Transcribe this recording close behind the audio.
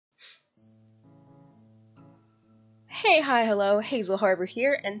Hey, hi, hello, Hazel Harbor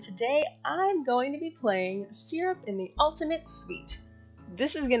here, and today I'm going to be playing Syrup in the Ultimate Suite.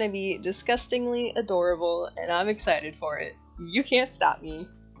 This is going to be disgustingly adorable, and I'm excited for it. You can't stop me.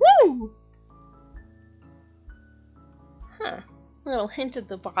 Woo! Huh. A little hint at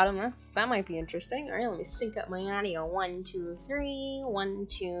the bottom, that might be interesting. Alright, let me sync up my audio. 1, 2, 3, 1,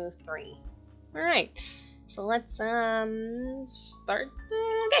 2, 3. Alright, so let's start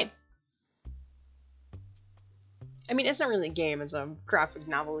the game. I mean, it's not really a game, it's a graphic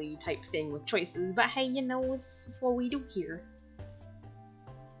novel-y type thing with choices, but hey, you know, it's what we do here.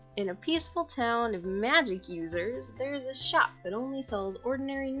 In a peaceful town of magic users, there's a shop that only sells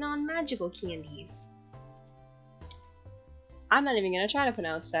ordinary non-magical candies. I'm not even gonna try to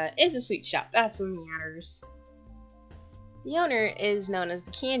pronounce that. It's a sweet shop, that's what matters. The owner is known as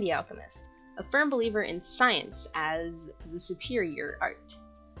the Candy Alchemist, a firm believer in science as the superior art.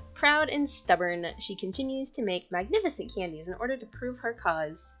 Proud and stubborn, she continues to make magnificent candies in order to prove her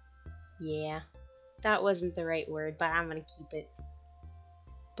cause. Yeah, that wasn't the right word, but I'm gonna keep it.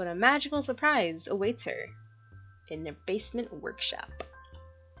 But a magical surprise awaits her in a basement workshop.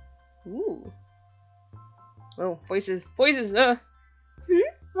 Ooh. Oh, voices, voices,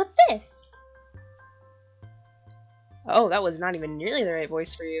 What's this? Oh, that was not even nearly the right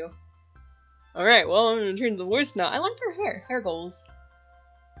voice for you. Alright, well, I'm gonna turn the voice now. I like her hair goals.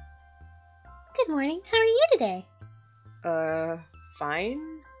 Good morning, how are you today?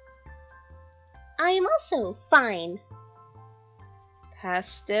 Fine? I am also fine.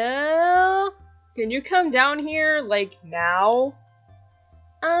 Pastel? Can you come down here, like, now?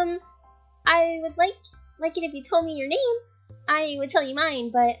 I would like it if you told me your name. I would tell you mine,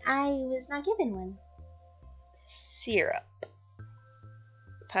 but I was not given one. Syrup.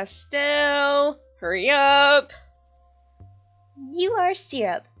 Pastel, hurry up! You are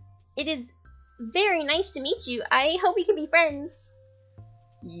Syrup. It is very nice to meet you. I hope we can be friends.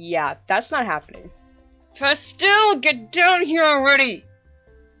 Yeah, that's not happening. Pastel, get down here already!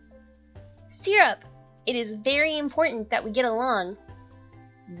 Syrup, it is very important that we get along.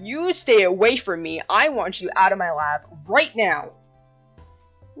 You stay away from me. I want you out of my lab right now.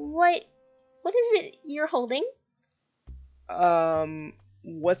 What is it you're holding?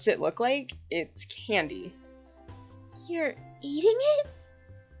 What's it look like? It's candy. You're eating it?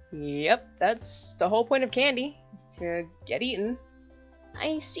 Yep, that's the whole point of candy. To get eaten.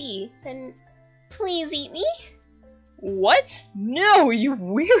 I see. Then please eat me? What? No, you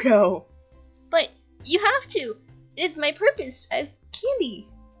weirdo! But you have to. It is my purpose as candy.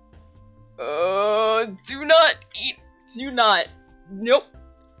 Do not eat. Do not. Nope.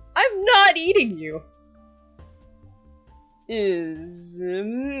 I'm not eating you.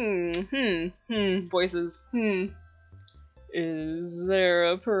 Voices. Is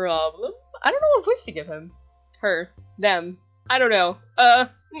there a problem? I don't know what voice to give him. Her. Them. I don't know. Oh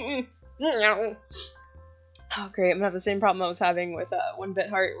great, I'm gonna have the same problem I was having with 1-Bit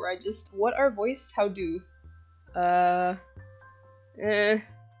Heart, where I just, what are voice? How do? Is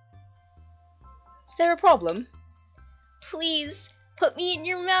there a problem? Please, put me in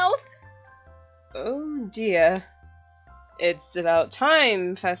your mouth. Oh dear. It's about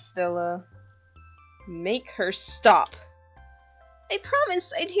time, Pastella. Make her stop. I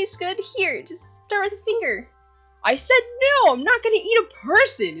promise I taste good. Here, just start with a finger. I said no! I'm not gonna eat a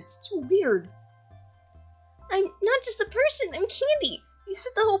person! It's too weird. I'm not just a person, I'm candy. You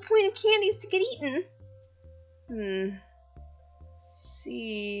said the whole point of candy is to get eaten.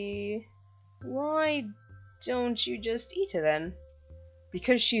 See... Why don't you just eat her then?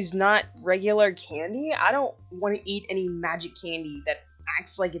 Because she's not regular candy? I don't want to eat any magic candy that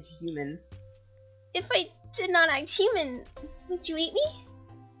acts like it's human. If I did not act human, would you eat me?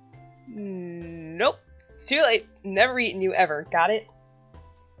 Nope. It's too late. Never eaten you ever. Got it?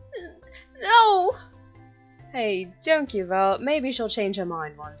 No! Hey, don't give up. Maybe she'll change her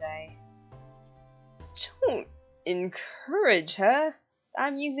mind one day. Don't encourage her.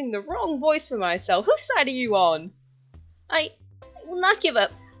 I'm using the wrong voice for myself. Whose side are you on? I will not give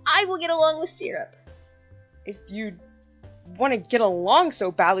up. I will get along with Syrup. If you want to get along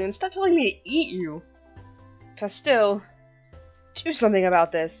so badly, then stop telling me to eat you. Pastel, do something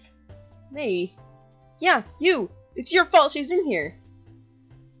about this. Me? Yeah, you. It's your fault she's in here.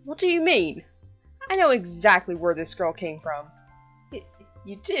 What do you mean? I know exactly where this girl came from.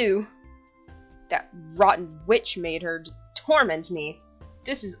 You do? That rotten witch made her to torment me.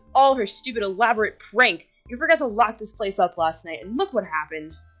 This is all her stupid elaborate prank. You forgot to lock this place up last night, and look what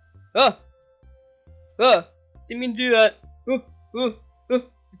happened. Didn't mean to do that.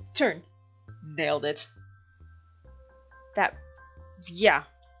 Turn. Nailed it. Yeah.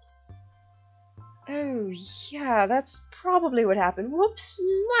 Oh, yeah, that's probably what happened. Whoops,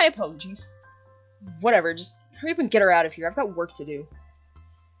 my apologies. Whatever, just hurry up and get her out of here. I've got work to do.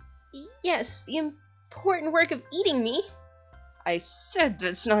 Yes, the important work of eating me. I said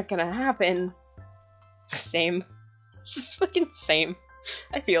that's not gonna happen. Same. Just fucking same.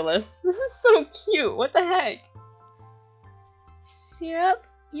 I feel this. This is so cute. What the heck? Syrup,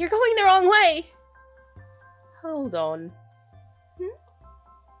 you're going the wrong way. Hold on.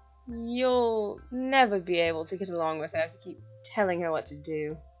 You'll never be able to get along with her if you keep telling her what to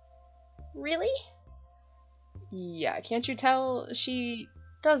do. Really? Yeah, can't you tell? She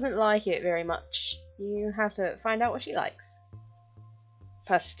doesn't like it very much. You have to find out what she likes.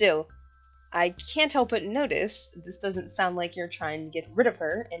 Still, I can't help but notice this doesn't sound like you're trying to get rid of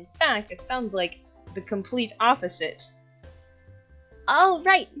her. In fact, it sounds like the complete opposite. All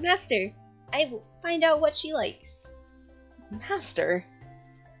right, Master. I will find out what she likes. Master?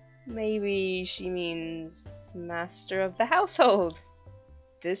 Maybe she means master of the household.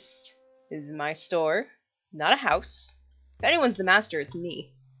 This is my store, not a house. If anyone's the master, it's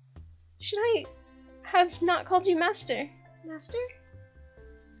me. Should I have not called you Master? Master?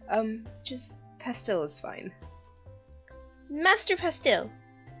 Just Pastel is fine. Master Pastel.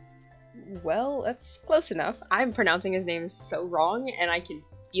 Well, that's close enough. I'm pronouncing his name so wrong, and I can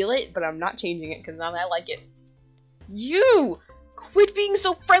feel it, but I'm not changing it because now I like it. You! Quit being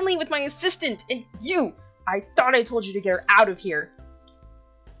so friendly with my assistant! And you! I thought I told you to get her out of here.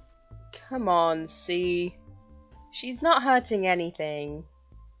 Come on, see? She's not hurting anything.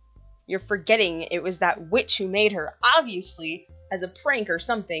 You're forgetting it was that witch who made her, obviously, as a prank or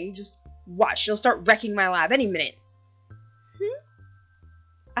something. Just watch, she'll start wrecking my lab any minute.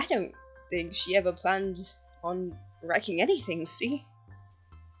 I don't think she ever planned on wrecking anything, see?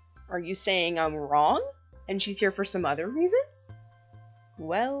 Are you saying I'm wrong? And she's here for some other reason?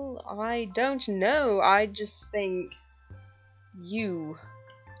 Well, I don't know. I just think... You...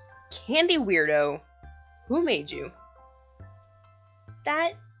 Candy weirdo. Who made you?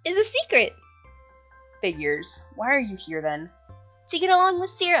 That is a secret. Figures. Why are you here then? To get along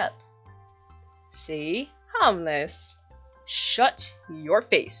with Syrup. See? Harmless. Shut your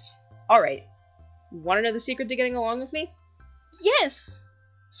face. Alright. Want to know the secret to getting along with me? Yes!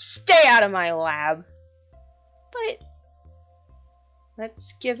 Stay out of my lab! But...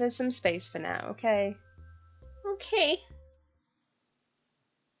 Let's give her some space for now, okay? Okay.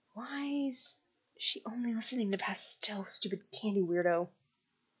 Why is she only listening to Pastel, stupid candy weirdo?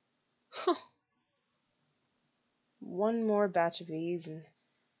 Huh. One more batch of these and...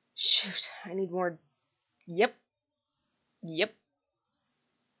 Shoot, I need more... Yep.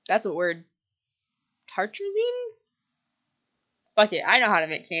 That's a word. Tartrazine? Fuck it, I know how to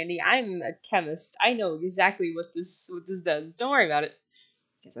make candy. I'm a chemist. I know exactly what this does. Don't worry about it.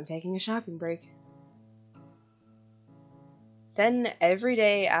 Guess I'm taking a shopping break. Then, every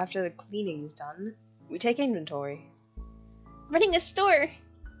day after the cleaning's done, we take inventory. Running a store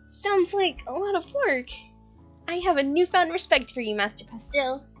sounds like a lot of work. I have a newfound respect for you, Master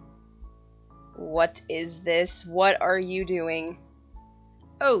Pastel. What is this? What are you doing?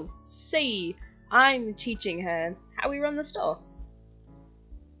 Oh, see, I'm teaching her how we run the store.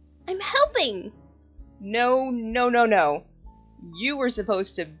 I'm helping! No. You were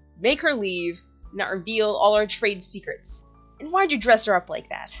supposed to make her leave, not reveal all our trade secrets. And why'd you dress her up like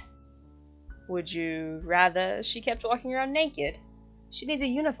that? Would you rather she kept walking around naked? She needs a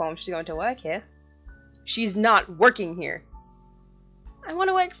uniform if she's going to work here. She's not working here. I want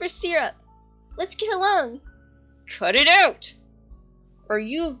to work for Syrup. Let's get along. Cut it out! What are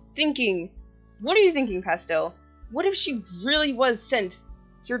you thinking, Pastel? What if she really was sent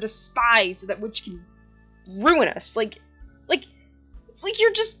here to spy so that witch can ruin us? Like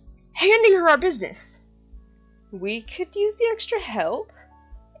you're just handing her our business. We could use the extra help.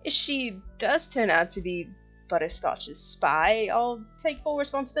 If she does turn out to be Butterscotch's spy, I'll take full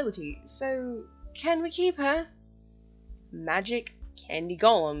responsibility. So, can we keep her? Magic candy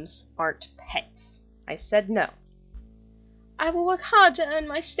golems aren't pets. I said no. I will work hard to earn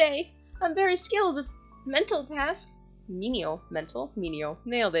my stay. I'm very skilled with mental tasks. Menial.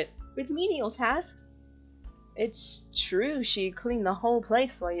 Nailed it. With menial tasks. It's true, she cleaned the whole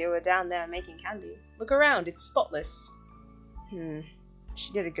place while you were down there making candy. Look around, it's spotless.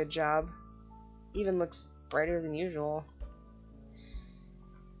 She did a good job. Even looks brighter than usual.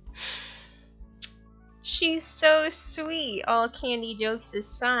 She's so sweet, all candy jokes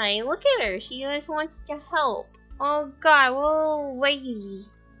aside. Look at her, she just wants to help. Oh god, whoa, lady.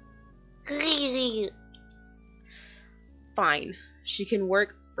 Fine, she can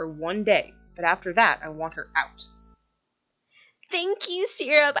work for one day, but after that I want her out. Thank you,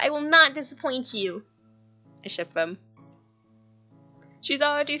 Syrup. I will not disappoint you. I ship them. She's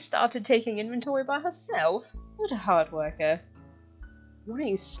already started taking inventory by herself. What a hard worker. What are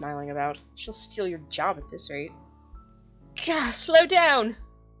you smiling about? She'll steal your job at this rate. Gah, slow down!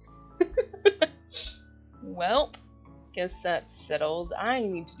 Welp, guess that's settled. I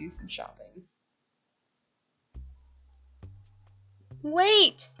need to do some shopping.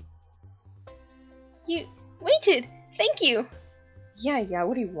 Wait! You waited! Thank you! Yeah,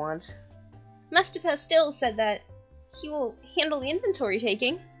 what do you want? Master Pastel said that he will handle the inventory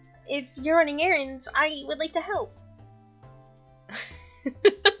taking. If you're running errands, I would like to help.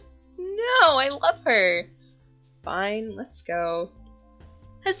 No, I love her. Fine, let's go.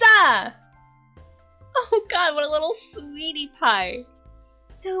 Huzzah! Oh god, what a little sweetie pie.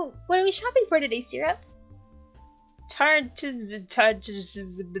 So, what are we shopping for today, Syrup?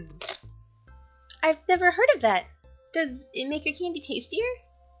 I've never heard of that. Does it make your candy tastier?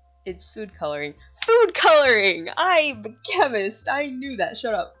 It's food coloring. Food coloring! I'm a chemist. I knew that.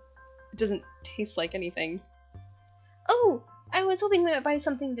 Shut up. It doesn't taste like anything. Oh, I was hoping we might buy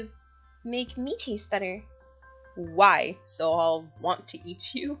something to make me taste better. Why? So I'll want to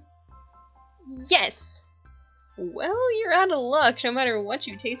eat you? Yes. Well, you're out of luck. No matter what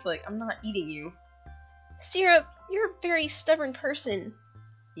you taste like, I'm not eating you. Syrup, you're a very stubborn person.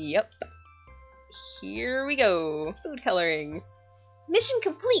 Yep. Here we go. Food coloring. Mission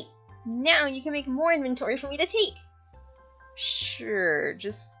complete. Now you can make more inventory for me to take. Sure,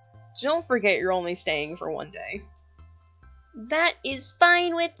 just don't forget you're only staying for one day. That is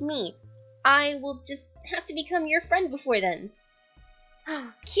fine with me. I will just have to become your friend before then.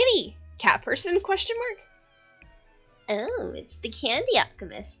 Kitty! Cat person? Question mark? Oh, it's the candy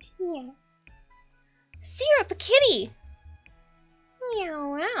alchemist. Yeah. Syrup, a kitty!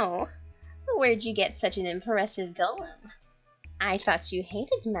 Meow wow. Where'd you get such an impressive golem? I thought you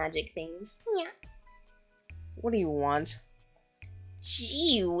hated magic things. Yeah. What do you want?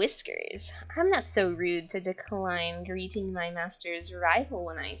 Gee whiskers. I'm not so rude to decline greeting my master's rival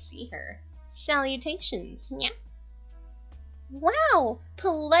when I see her. Salutations. Yeah. Wow,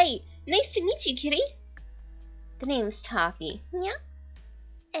 polite. Nice to meet you, kitty. The name's Toffee. Yeah.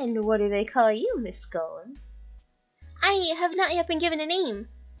 And what do they call you, Miss Golem? I have not yet been given a name.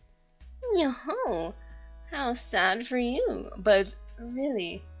 Yo-ho. How sad for you. But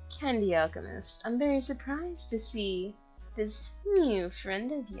really, Candy Alchemist, I'm very surprised to see this new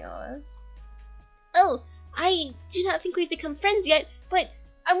friend of yours. Oh, I do not think we've become friends yet, but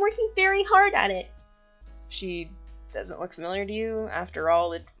I'm working very hard at it. She doesn't look familiar to you. After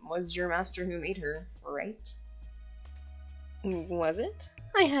all, it was your master who made her, right? Was it?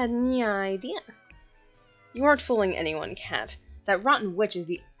 I had no idea. You aren't fooling anyone, Cat. That rotten witch is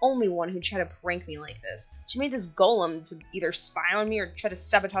the only one who tried to prank me like this. She made this golem to either spy on me or try to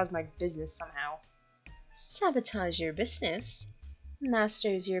sabotage my business somehow. Sabotage your business?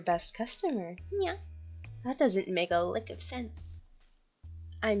 Master's your best customer. Yeah. That doesn't make a lick of sense.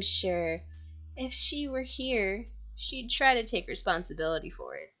 I'm sure if she were here, she'd try to take responsibility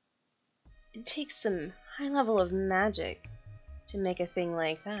for it. It takes some high level of magic to make a thing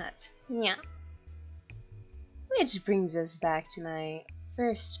like that. Yeah. Which brings us back to my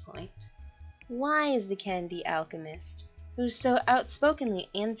first point. Why is the Candy Alchemist, who's so outspokenly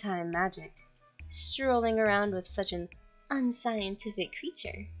anti-magic, strolling around with such an unscientific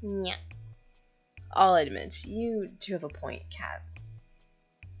creature? Yeah. I'll admit, you do have a point, Cat.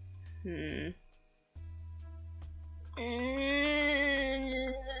 I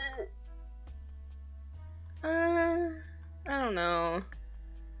don't know.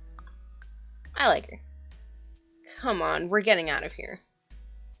 I like her. Come on, we're getting out of here.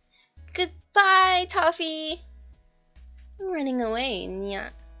 Goodbye, Toffee! Running away, yeah.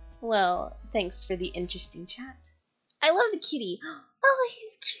 Well, thanks for the interesting chat. I love the kitty. Oh,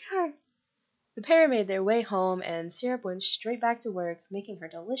 he's cute. The pair made their way home, and Syrup went straight back to work, making her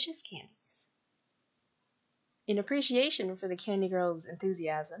delicious candies. In appreciation for the Candy Girl's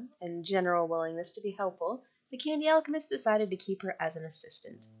enthusiasm and general willingness to be helpful, the Candy Alchemist decided to keep her as an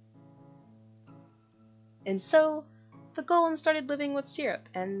assistant. And so, the golem started living with Syrup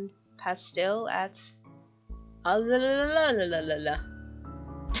and Pastel at the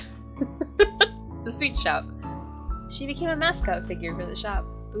sweet shop. She became a mascot figure for the shop,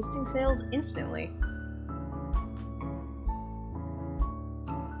 boosting sales instantly.